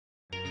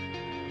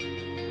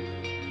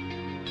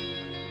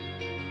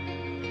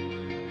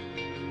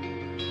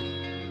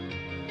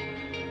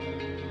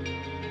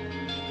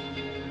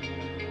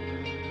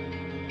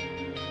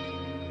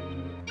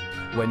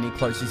When he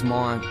closed his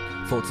mind,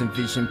 thoughts and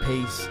vision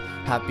peace.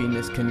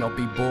 Happiness cannot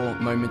be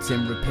bought, moments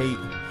in repeat.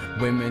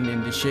 Women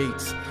in the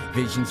sheets,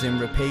 visions in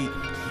repeat.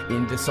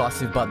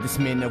 Indecisive, but this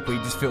minute we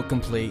just feel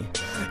complete.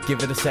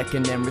 Give it a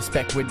second and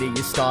respect where you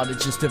started.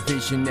 Just a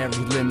visionary,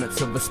 limits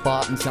of a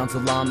Spartan. Sounds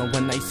alarming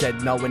when they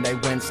said no and they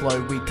went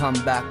slow. We come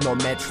back,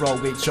 not metro,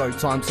 it's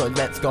showtime, so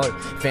let's go.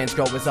 Fans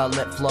go as I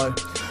let flow.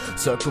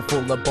 Circle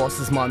full of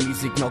bosses, my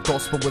music not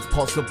gospel. It's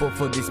possible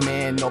for this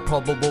man, not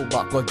probable,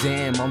 but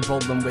goddamn, I'm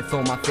rolling with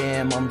all my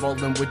fam. I'm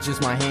rolling with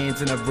just my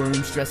hands in a room,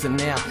 stressing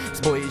now.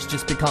 This boy is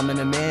just becoming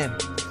a man.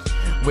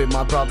 With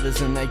my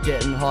brothers and they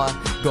getting high.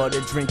 Got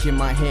a drink in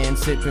my hand,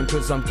 sipping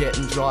cause I'm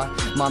getting dry.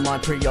 My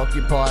mind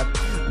preoccupied,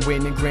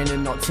 winning,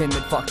 grinning, not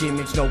timid. Fuck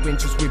image, no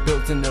interest, we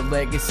built in the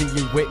legacy.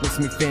 You witness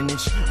me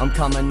finish, I'm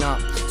coming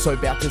up. So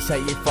about to say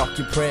yeah, fuck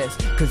your prayers.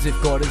 Cause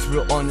if God is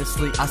real,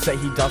 honestly, I say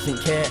he doesn't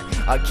care.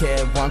 I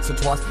cared once or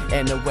twice,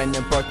 and it went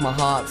and broke my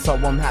heart. So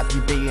I'm happy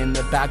being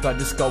the bag, I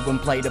just go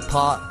and play the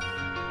part.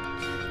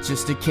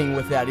 Just a king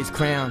without his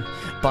crown.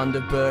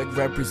 Bundaberg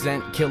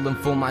represent, killing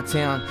for my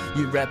town.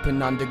 You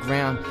rapping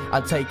underground,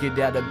 I take it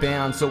out of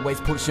bounds. Always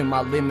pushing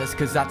my limits,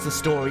 cause that's a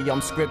story I'm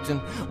scripting.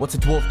 What's a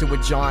dwarf to a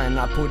giant?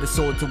 I put a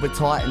sword to a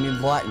titan.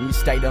 Enlighten your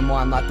state of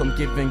mind like I'm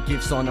giving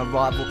gifts on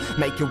arrival.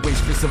 Make a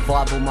wish for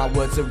survival, my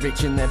words are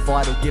rich and they're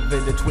vital. Give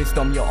it a twist,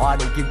 I'm your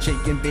idol. Give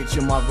cheek and bitch,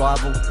 you're my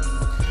rival.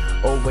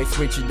 Always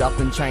switch it up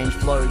and change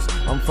flows.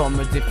 I'm from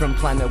a different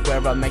planet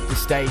where I make the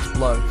stage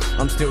blow.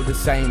 I'm still the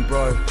same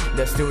bro,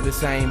 they're still the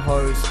same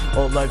hoes.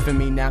 All over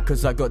me now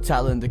cause I got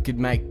talent that could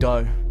make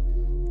dough.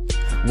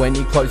 When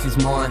he closed his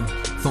mind,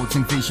 thoughts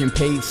and vision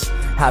peace.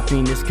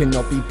 Happiness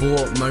cannot be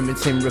bought,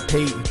 moments in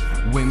repeat.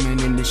 Women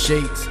in the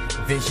sheets,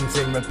 visions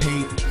in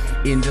repeat.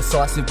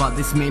 Indecisive but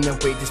this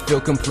minute we just feel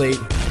complete.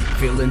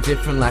 Feeling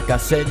different like I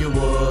said you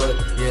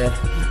would, yeah.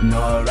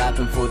 No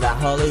rapping for that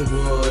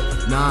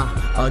Hollywood, nah.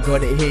 I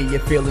got it here, you're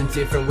feeling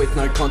different with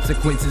no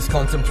consequences.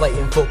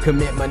 Contemplating for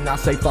commitment, I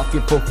say fuck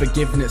it for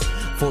forgiveness.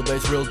 For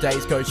those real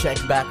days, go check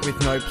back with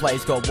no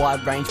plays. Got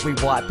wide range, we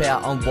wipe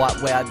out on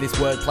whiteware. This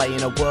wordplay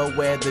in a world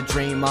where the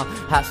dreamer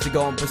has to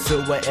go and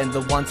pursue it. And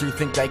the ones who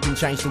think they can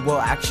change the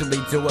world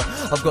actually do it.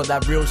 I've got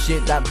that real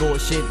shit, that raw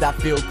shit, that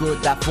feel good,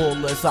 that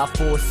flawless. I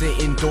force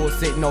it,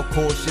 endorse it, not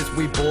cautious.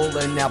 We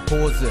ballin', now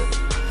pause it.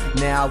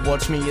 Now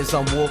watch me as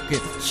I'm walking.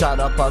 Shut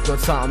up, I got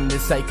something to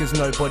say cause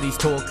nobody's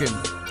talking.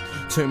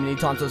 Too many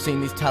times I've seen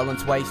these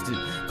talents wasted,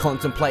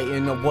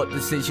 contemplating on what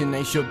decision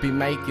they should be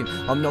making.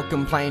 I'm not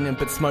complaining,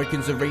 but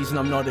smoking's the reason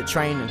I'm not at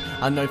training.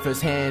 I know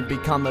firsthand,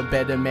 become a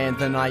better man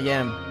than I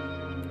am.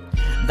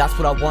 That's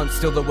what I want,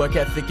 still the work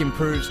ethic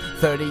improves.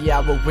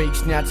 30-hour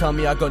weeks, now tell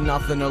me I got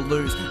nothing to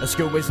lose. A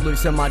screw is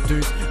loose in my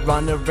deuce,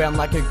 run around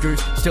like a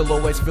goose. Still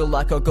always feel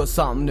like I got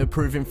something to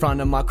prove in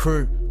front of my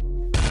crew.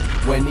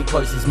 When he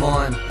closed his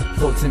mind,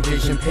 thoughts and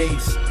vision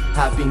peace.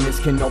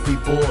 Happiness cannot be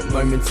bought,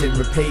 moments in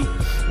repeat.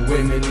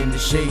 Women in the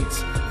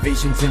sheets,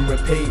 visions in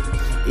repeat.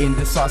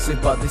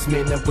 Indecisive but this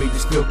minute we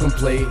just feel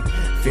complete.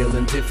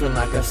 Feeling different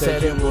like I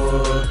said it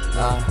would.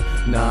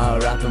 Nah,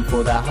 rapping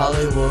for that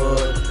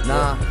Hollywood.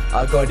 Nah,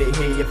 I got it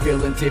here, you're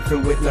feeling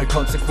different with no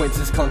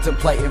consequences.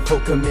 Contemplating for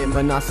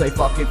commitment, I say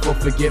fuck it for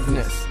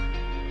forgiveness.